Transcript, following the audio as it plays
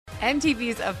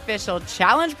MTV's official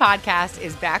Challenge podcast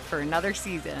is back for another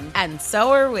season. And so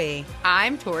are we.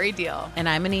 I'm Tori Deal. And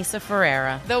I'm Anissa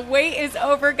Ferreira. The wait is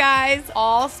over, guys.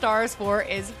 All Stars 4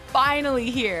 is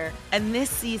finally here. And this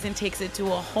season takes it to a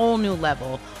whole new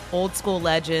level. Old school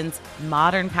legends,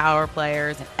 modern power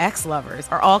players, and ex-lovers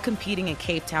are all competing in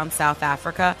Cape Town, South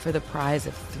Africa for the prize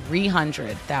of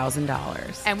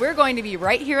 $300,000. And we're going to be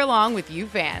right here along with you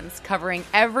fans, covering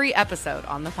every episode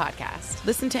on the podcast.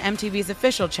 Listen to MTV's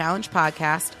official Challenge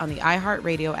podcast on the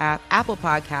iHeartRadio app, Apple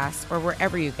Podcasts, or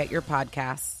wherever you get your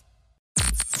podcasts.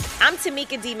 I'm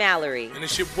Tamika D. Mallory. And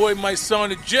it's your boy, my son,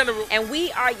 the General. And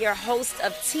we are your hosts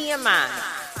of TMI.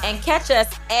 And catch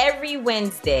us every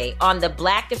Wednesday on the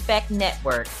Black Effect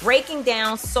Network, breaking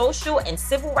down social and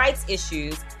civil rights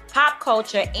issues, pop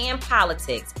culture, and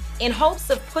politics in hopes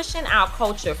of pushing our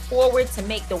culture forward to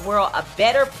make the world a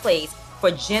better place for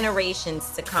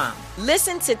generations to come.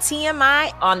 Listen to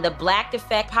TMI on the Black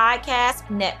Effect Podcast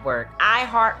Network,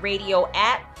 iHeartRadio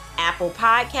app, Apple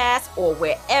Podcasts, or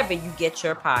wherever you get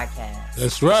your podcasts.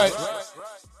 That's right.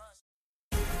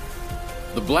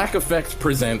 The Black Effect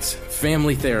presents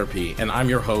Family Therapy, and I'm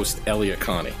your host, Elliot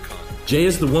Connie. Jay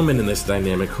is the woman in this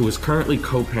dynamic who is currently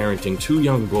co-parenting 2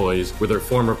 young boys with her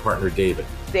former partner, David.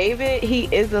 David, he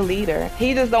is a leader.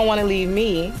 He just don't want to leave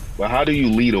me. But how do you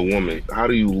lead a woman? How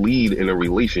do you lead in a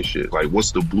relationship? Like,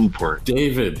 what's the blueprint?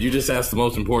 David, you just asked the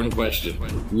most important question.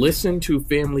 Listen to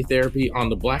Family Therapy on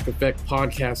the Black Effect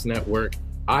Podcast Network,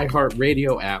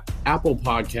 iHeartRadio app, Apple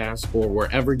Podcasts, or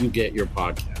wherever you get your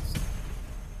podcasts.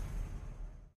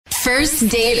 First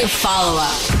Date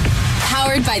Follow-Up.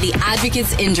 Powered by the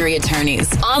Advocates Injury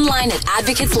Attorneys. Online at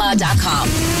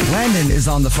advocateslaw.com. Landon is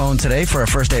on the phone today for a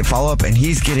first date follow-up, and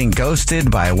he's getting ghosted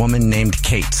by a woman named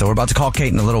Kate. So we're about to call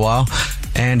Kate in a little while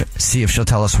and see if she'll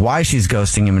tell us why she's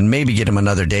ghosting him and maybe get him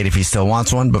another date if he still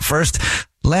wants one. But first,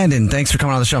 Landon, thanks for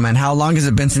coming on the show, man. How long has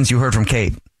it been since you heard from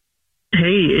Kate? Hey,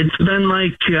 it's been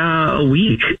like a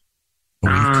week.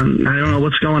 I don't know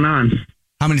what's going on.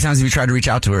 How many times have you tried to reach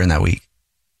out to her in that week?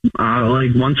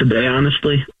 Like once a day,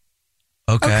 honestly.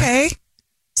 Okay.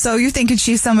 So you're thinking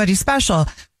she's somebody special.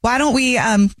 Why don't we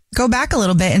go back a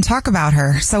little bit and talk about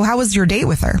her? So how was your date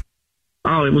with her?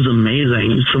 Oh, it was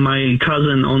amazing. So my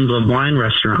cousin owns a wine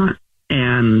restaurant,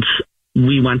 and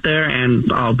we went there, and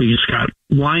we just got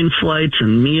wine flights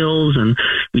and meals, and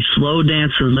we slow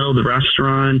danced in the middle of the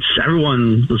restaurant.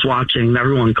 Everyone was watching.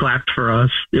 Everyone clapped for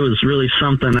us. It was really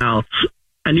something else.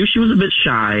 I knew she was a bit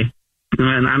shy,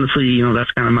 and honestly,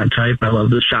 that's kind of my type. I love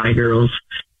the shy girls.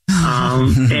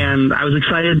 And I was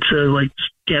excited to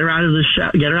get her out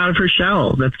of her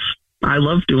shell. I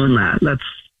love doing that.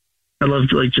 I love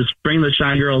to just bring the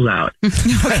shy girls out. Bring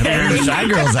the shy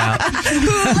girls out. Who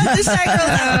let the shy girls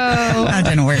out? That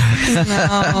didn't work.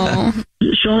 No.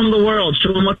 Show them the world.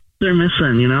 Show them what they're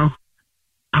missing.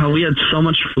 We had so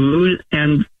much food,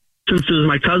 and since it was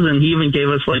my cousin, he even gave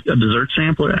us a dessert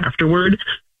sampler afterward.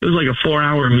 It was like a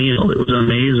 4-hour meal. It was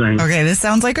amazing. Okay, this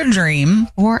sounds like a dream.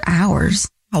 4 hours.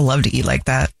 I love to eat like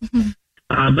that.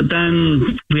 But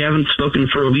then we haven't spoken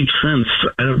for a week since.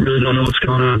 I don't know what's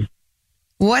going on.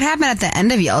 What happened at the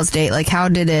end of y'all's date? How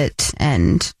did it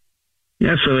end?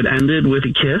 Yeah, so it ended with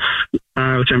a kiss,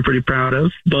 which I'm pretty proud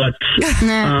of. But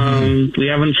we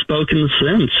haven't spoken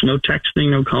since. No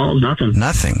texting, no calls, nothing.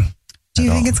 Nothing. Do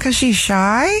you think it's because she's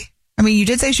shy? I mean, you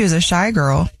did say she was a shy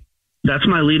girl. That's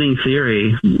my leading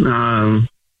theory.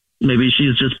 Maybe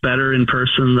she's just better in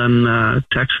person than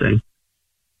texting.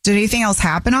 Did anything else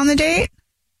happen on the date?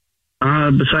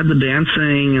 Besides the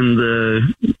dancing and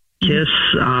the kiss,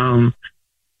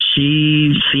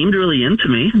 she seemed really into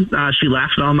me. She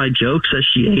laughed at all my jokes as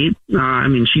she ate.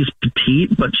 She's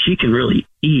petite, but she can really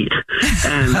eat.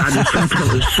 And I just thought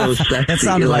that was so sexy. It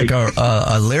sounded like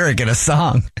a lyric in a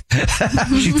song.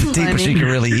 She's petite, but she can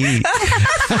really eat.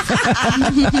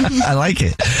 I like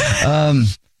it.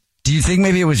 Do you think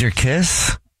maybe it was your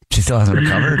kiss? She still hasn't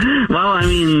recovered? Well,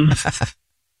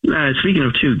 speaking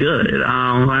of too good,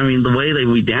 the way that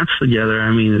we danced together,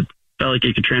 it felt like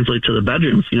it could translate to the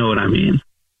bedroom, if you know what I mean.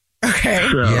 Okay.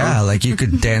 So, yeah, you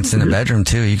could dance in the bedroom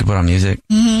too. You could put on music.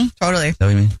 Mm-hmm. Totally. Is that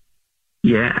what you mean?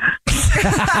 Yeah.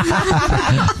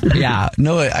 Yeah.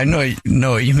 No, I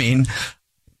know what you mean.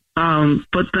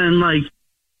 But then I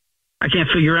can't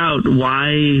figure out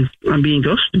why I'm being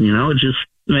ghosted. It just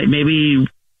maybe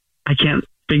I can't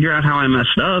figure out how I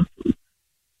messed up.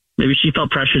 Maybe she felt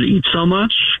pressure to eat so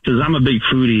much because I'm a big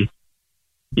foodie.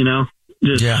 Yeah.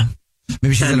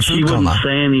 Maybe she's in a food coma. She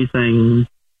wouldn't say anything.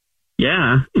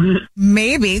 Yeah.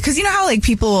 Maybe. Because you know how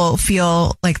people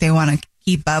feel like they want to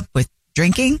keep up with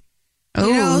drinking?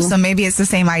 Oh. So maybe it's the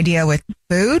same idea with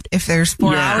food. If there's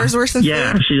 4 hours worth of food.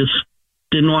 Yeah, she just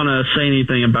didn't want to say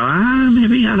anything about,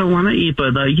 maybe I don't want to eat,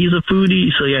 but he's a foodie.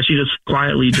 So yeah, she just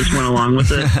quietly just went along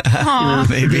with it.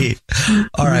 Maybe.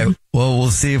 All right. Well, we'll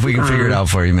see if we can figure it out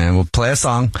for you, man. We'll play a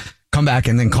song, come back,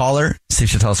 and then call her, see if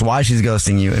she'll tell us why she's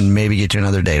ghosting you, and maybe get you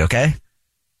another date, okay?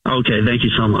 Okay, thank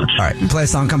you so much. All right, play a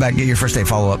song, come back, get your first date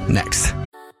follow-up next.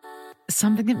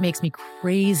 Something that makes me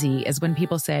crazy is when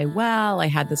people say, well, I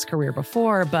had this career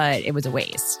before, but it was a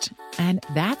waste. And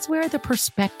that's where the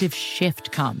perspective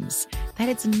shift comes, that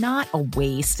it's not a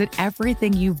waste, that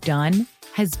everything you've done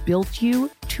has built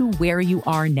you to where you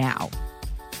are now.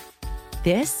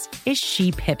 This is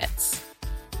She Pivots,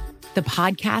 the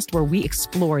podcast where we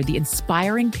explore the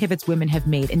inspiring pivots women have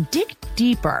made and dig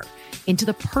deeper into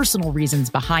the personal reasons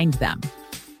behind them.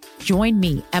 Join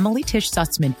me, Emily Tish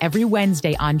Sussman, every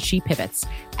Wednesday on She Pivots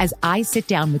as I sit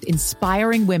down with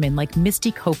inspiring women like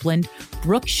Misty Copeland,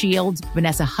 Brooke Shields,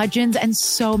 Vanessa Hudgens, and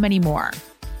so many more.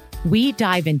 We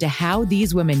dive into how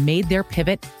these women made their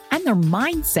pivot and their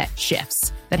mindset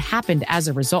shifts that happened as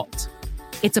a result.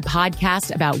 It's a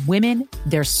podcast about women,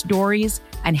 their stories,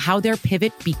 and how their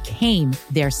pivot became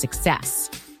their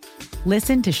success.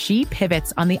 Listen to She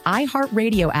Pivots on the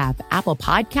iHeartRadio app, Apple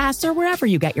Podcasts, or wherever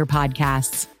you get your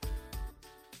podcasts.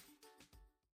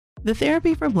 The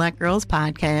Therapy for Black Girls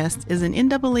podcast is an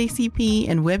NAACP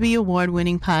and Webby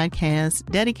Award-winning podcast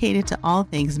dedicated to all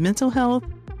things mental health,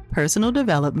 personal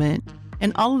development,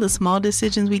 and all of the small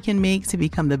decisions we can make to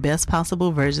become the best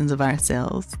possible versions of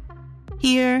ourselves.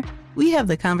 Here, we have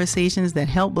the conversations that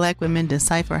help Black women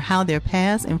decipher how their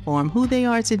past inform who they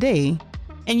are today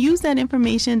and use that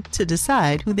information to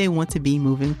decide who they want to be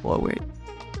moving forward.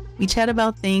 We chat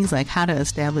about things like how to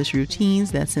establish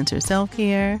routines that center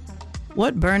self-care,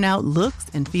 what burnout looks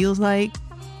and feels like,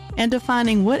 and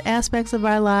defining what aspects of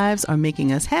our lives are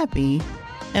making us happy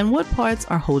and what parts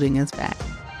are holding us back.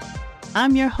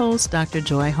 I'm your host, Dr.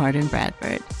 Joy Harden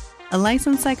Bradford, a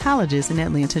licensed psychologist in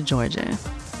Atlanta, Georgia,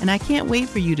 and I can't wait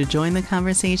for you to join the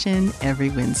conversation every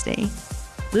Wednesday.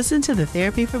 Listen to the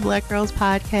Therapy for Black Girls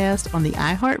podcast on the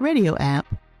iHeartRadio app,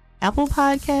 Apple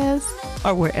Podcasts,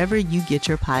 or wherever you get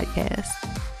your podcasts.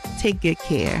 Take good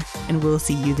care, and we'll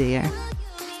see you there.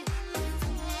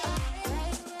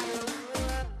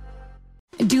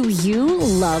 Do you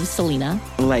love Selena?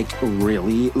 Like,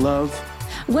 really love?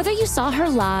 Whether you saw her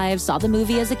live, saw the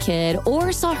movie as a kid,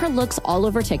 or saw her looks all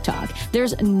over TikTok,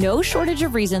 there's no shortage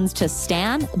of reasons to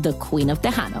stan the Queen of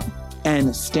Tejano.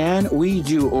 And Stan, we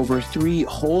do over 3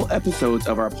 whole episodes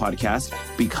of our podcast,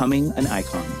 Becoming an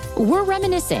Icon. We're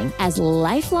reminiscing as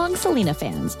lifelong Selena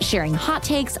fans, sharing hot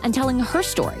takes and telling her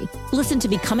story. Listen to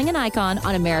Becoming an Icon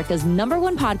on America's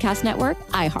 #1 podcast network,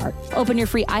 iHeart. Open your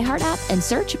free iHeart app and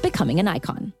search Becoming an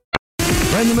Icon.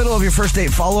 Right in the middle of your first date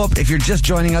follow-up, if you're just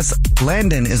joining us,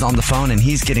 Landon is on the phone and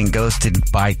he's getting ghosted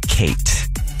by Kate.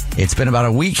 It's been about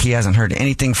a week. He hasn't heard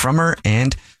anything from her,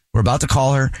 and we're about to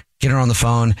call her, get her on the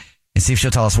phone, and see if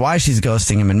she'll tell us why she's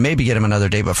ghosting him and maybe get him another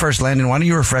date. But first, Landon, why don't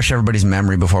you refresh everybody's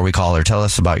memory before we call her? Tell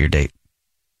us about your date.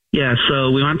 Yeah,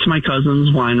 so we went to my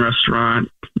cousin's wine restaurant,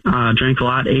 drank a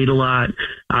lot, ate a lot,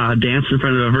 danced in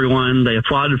front of everyone. They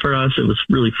applauded for us. It was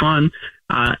really fun.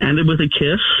 Ended with a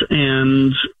kiss,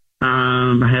 and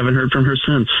I haven't heard from her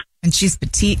since. And she's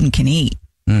petite and can eat.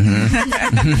 Mm-hmm.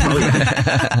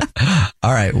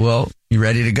 All right, well, you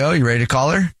ready to go? You ready to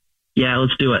call her? Yeah,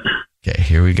 let's do it. Okay,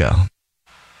 here we go.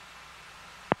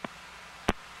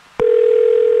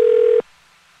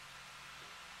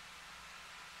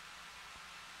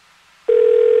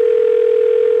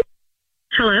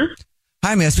 Hello?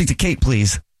 Hi, may I speak to Kate,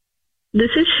 please? This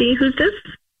is she. Who's this?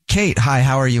 Kate, hi,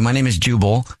 how are you? My name is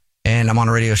Jubal, and I'm on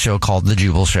a radio show called The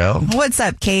Jubal Show. What's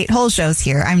up, Kate? Whole show's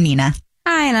here. I'm Nina.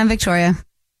 Hi, and I'm Victoria.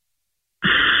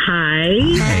 Hi.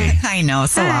 Hey. I know,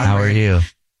 so awkward. How are you?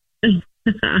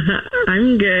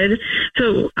 I'm good.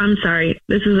 So, I'm sorry.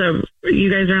 You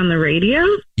guys are on the radio?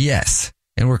 Yes,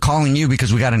 and we're calling you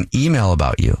because we got an email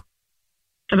about you.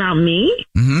 About me?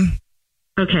 Mm-hmm.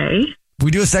 Okay. We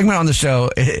do a segment on the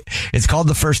show. It's called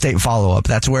the First Date Follow-Up.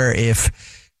 That's where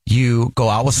if you go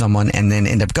out with someone and then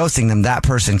end up ghosting them, that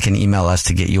person can email us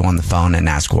to get you on the phone and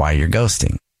ask why you're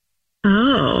ghosting.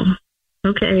 Oh,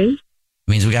 okay. It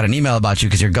means we got an email about you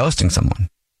because you're ghosting someone.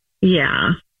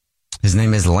 Yeah. His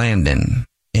name is Landon.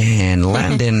 And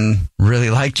Landon really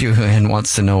liked you and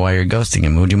wants to know why you're ghosting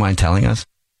him. Would you mind telling us?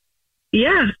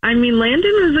 Yeah. I mean,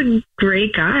 Landon was a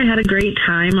great guy. I had a great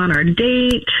time on our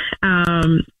date.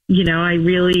 I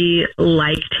really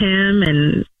liked him,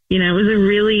 and, it was a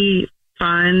really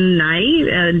fun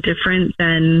night, different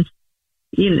than,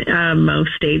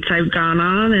 most dates I've gone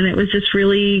on, and it was just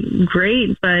really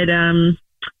great. But,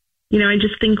 I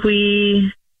just think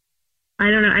we I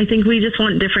don't know. I think we just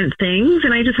want different things,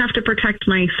 and I just have to protect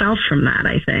myself from that,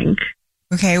 I think.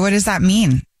 Okay, what does that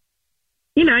mean?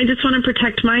 I just want to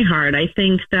protect my heart. I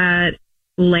think that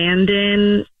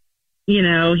Landon,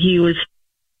 he was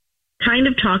kind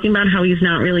of talking about how he's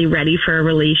not really ready for a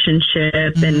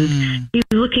relationship, and he's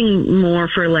looking more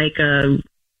for like a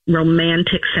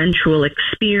romantic, sensual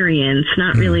experience,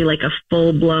 not really like a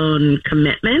full-blown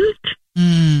commitment.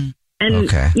 And,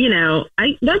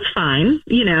 that's fine,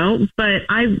 but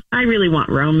I really want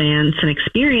romance and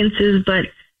experiences, but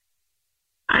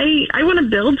I want to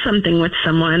build something with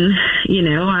someone.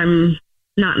 I'm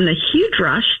not in a huge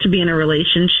rush to be in a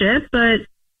relationship, but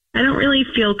I don't really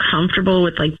feel comfortable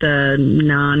with like the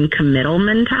non-committal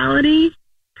mentality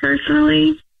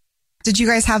personally. Did you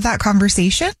guys have that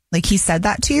conversation? Like he said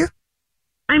that to you?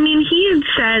 I mean, he had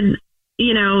said,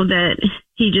 that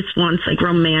he just wants like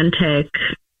romantic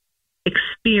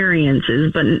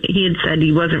experiences, but he had said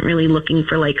he wasn't really looking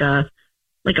for like a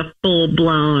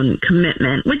full-blown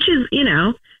commitment, which is,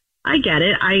 I get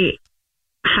it. I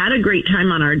had a great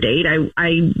time on our date.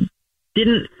 I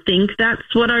didn't think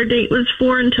that's what our date was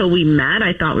for until we met.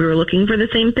 I thought we were looking for the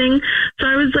same thing. So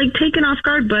I was like taken off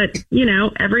guard, but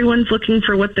everyone's looking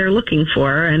for what they're looking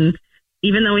for. And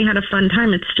even though we had a fun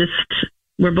time, it's just,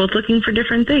 we're both looking for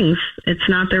different things. It's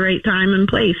not the right time and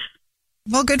place.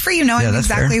 Well, good for you knowing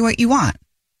exactly what you want.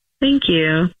 Thank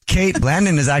you. Kate,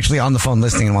 Landon is actually on the phone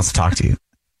listening and wants to talk to you.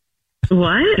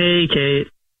 What? Hey, Kate.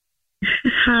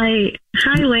 Hi,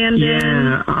 Landon.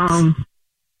 Yeah,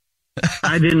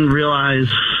 I didn't realize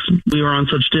we were on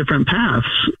such different paths.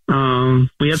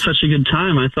 We had such a good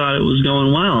time. I thought it was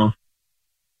going well.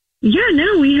 Yeah,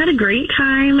 no, we had a great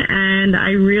time, and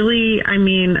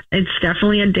it's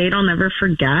definitely a date I'll never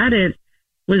forget. It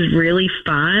was really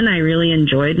fun. I really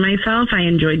enjoyed myself. I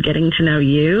enjoyed getting to know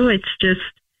you. It's just,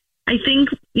 I think,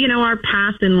 our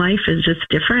path in life is just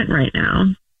different right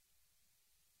now.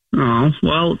 Oh,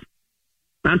 well,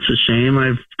 that's a shame.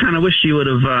 I kind of wish you would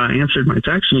have answered my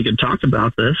text and we could talk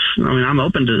about this. I mean, I'm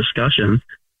open to discussion.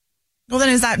 Well, then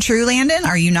is that true, Landon?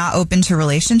 Are you not open to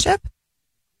relationship?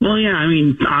 Well, yeah, I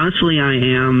mean, honestly, I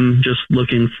am just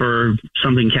looking for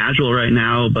something casual right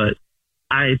now, but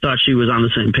I thought she was on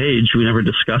the same page. We never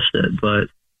discussed it, but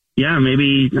yeah,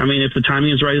 maybe, if the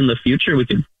timing is right in the future, we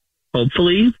could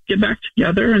hopefully get back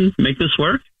together and make this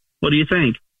work. What do you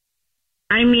think?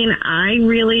 I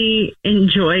really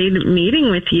enjoyed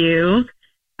meeting with you.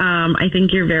 I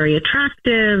think you're very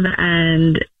attractive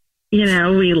and,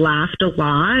 we laughed a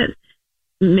lot.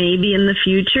 Maybe in the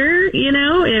future,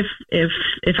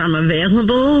 if I'm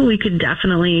available, we could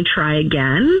definitely try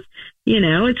again.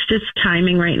 It's just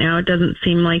timing right now. It doesn't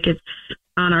seem like it's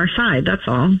on our side. That's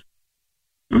all.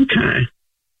 Okay.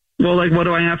 Well, what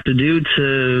do I have to do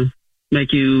to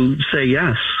make you say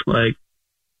yes? What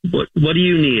do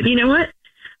you need? You know what?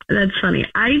 That's funny.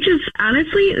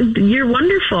 Honestly, you're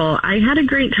wonderful. I had a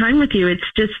great time with you.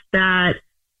 It's just that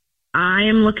I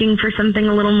am looking for something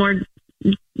a little more,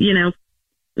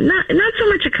 not so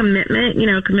much a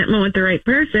commitment, commitment with the right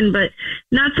person, but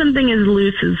not something as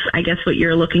loose as, I guess, what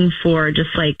you're looking for, just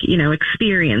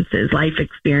experiences, life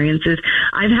experiences.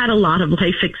 I've had a lot of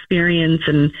life experience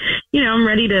and, I'm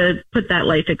ready to put that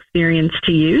life experience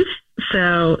to use.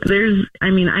 So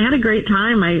I had a great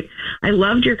time. I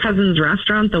loved your cousin's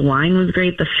restaurant. The wine was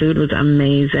great. The food was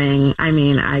amazing.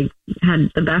 I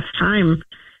had the best time.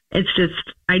 It's just,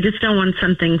 I just don't want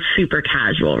something super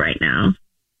casual right now.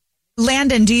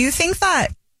 Landon, do you think that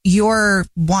you're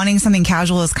wanting something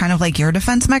casual is kind of like your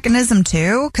defense mechanism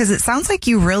too? Because it sounds like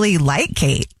you really like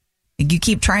Kate. You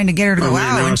keep trying to get her to go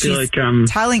out and she's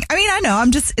telling, I know,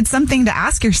 it's something to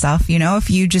ask yourself, if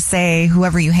you just say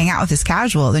whoever you hang out with is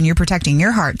casual, then you're protecting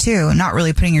your heart too and not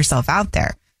really putting yourself out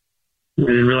there. I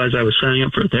didn't realize I was signing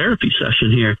up for a therapy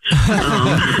session here.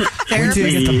 Therapy? When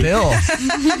do you get the bill?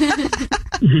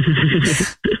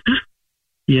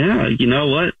 Yeah, you know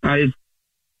what? I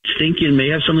think it may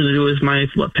have something to do with my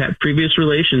previous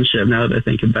relationship now that I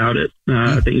think about it.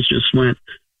 Things just went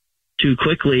too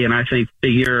quickly, and I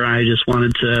figure I just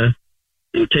wanted to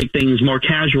take things more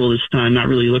casual this time, not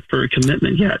really look for a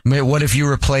commitment yet. What if you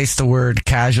replace the word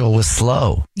casual with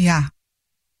slow? Yeah.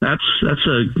 That's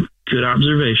a good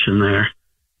observation there.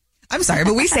 I'm sorry,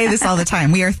 but we say this all the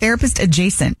time. We are therapist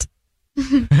adjacent.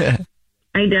 I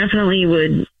definitely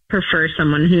would prefer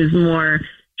someone who's more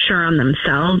sure on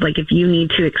themselves. Like if you need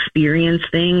to experience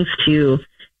things to,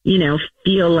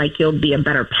 feel like you'll be a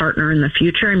better partner in the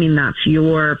future. That's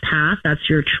your path. That's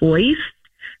your choice.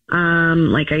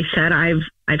 Like I said, I've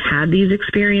had these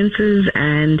experiences,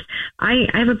 and I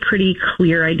have a pretty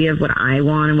clear idea of what I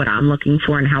want and what I'm looking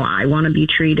for and how I want to be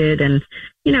treated. And,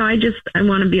 you know, I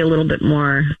want to be a little bit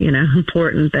more, you know,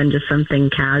 important than just something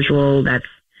casual that's,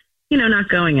 you know, not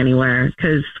going anywhere,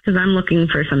 because I'm looking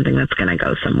for something that's going to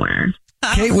go somewhere.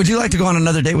 Kate, would you like to go on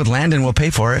another date with Landon? We'll pay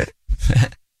for it.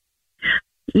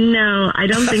 No, I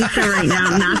don't think so right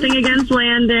now. Nothing against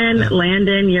Landon. Yeah.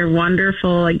 Landon, you're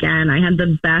wonderful. Again, I had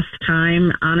the best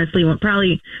time. Honestly,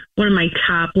 probably one of my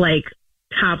top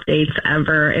dates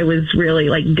ever. It was really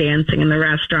like dancing in the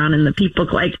restaurant and the people,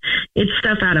 like, it's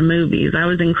stuff out of movies. That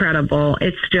was incredible.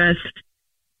 It's just,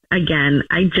 again,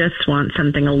 I just want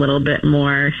something a little bit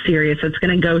more serious. It's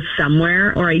going to go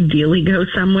somewhere, or ideally go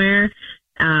somewhere.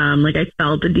 Like, I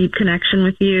felt a deep connection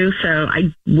with you, so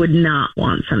I would not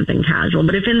want something casual.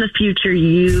 But if in the future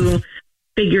you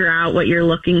figure out what you're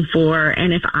looking for,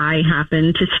 and if I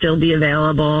happen to still be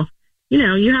available, you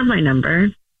know, you have my number.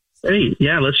 Hey,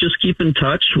 yeah, let's just keep in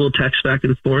touch. We'll text back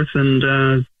and forth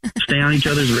and stay on each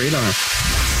other's radar.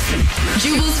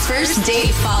 Jubal's first date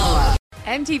follow-up.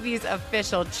 MTV's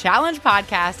official Challenge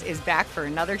podcast is back for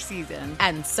another season.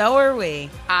 And so are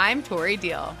we. I'm Tori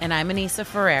Deal. And I'm Anissa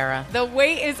Ferreira. The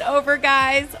wait is over,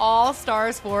 guys. All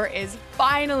Stars 4 is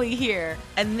finally here.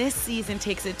 And this season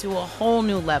takes it to a whole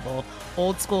new level.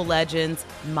 Old school legends,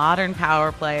 modern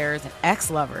power players, and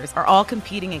ex-lovers are all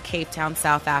competing in Cape Town,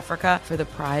 South Africa for the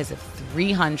prize of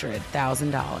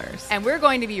 $300,000. And we're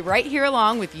going to be right here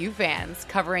along with you fans,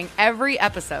 covering every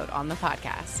episode on the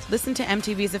podcast. Listen to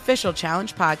MTV's official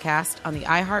Challenge podcast on the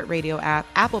iHeartRadio app,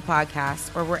 Apple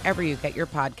Podcasts, or wherever you get your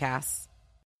podcasts.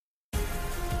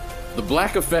 The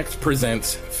Black Effect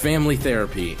presents Family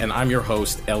Therapy, and I'm your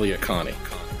host, Elliot Connie.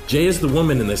 Jay is the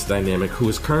woman in this dynamic who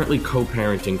is currently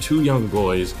co-parenting 2 young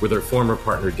boys with her former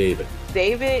partner, David.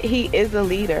 David, he is a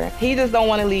leader. He just don't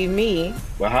want to leave me.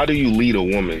 But how do you lead a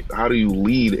woman? How do you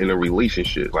lead in a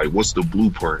relationship? Like, what's the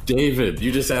blueprint? David,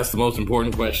 you just asked the most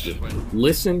important question.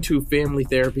 Listen to Family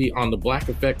Therapy on the Black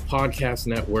Effect Podcast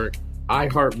Network,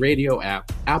 iHeartRadio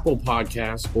app, Apple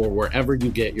Podcasts, or wherever you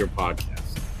get your podcasts.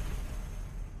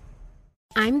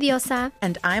 I'm Diosa.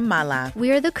 And I'm Mala.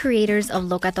 We are the creators of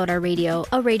Locatora Radio,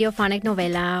 a radiophonic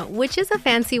novela, which is a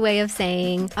fancy way of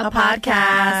saying a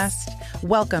podcast.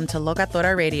 Welcome to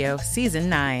Locatora Radio, Season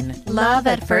 9. Love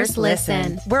at first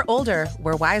listen. We're older,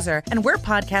 we're wiser, and we're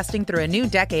podcasting through a new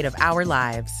decade of our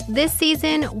lives. This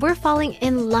season, we're falling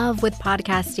in love with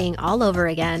podcasting all over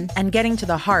again. And getting to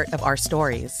the heart of our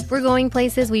stories. We're going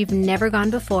places we've never gone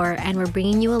before, and we're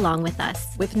bringing you along with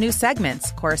us. With new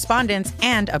segments, correspondence,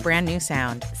 and a brand new sound.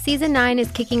 Season 9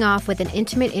 is kicking off with an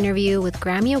intimate interview with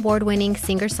Grammy Award-winning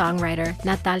singer-songwriter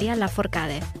Natalia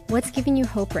Lafourcade. What's giving you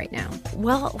hope right now?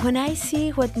 Well, when I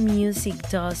see what music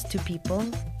does to people,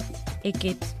 it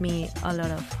gives me a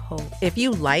lot of hope. If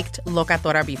you liked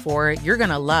Locatora before, you're going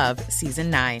to love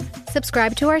Season 9.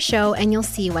 Subscribe to our show and you'll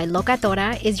see why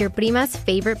Locatora is your prima's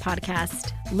favorite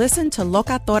podcast. Listen to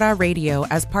Locatora Radio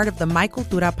as part of the My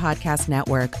Cultura Podcast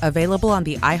Network, available on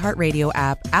the iHeartRadio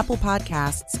app, Apple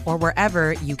Podcasts, or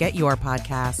wherever you get your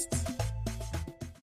podcasts.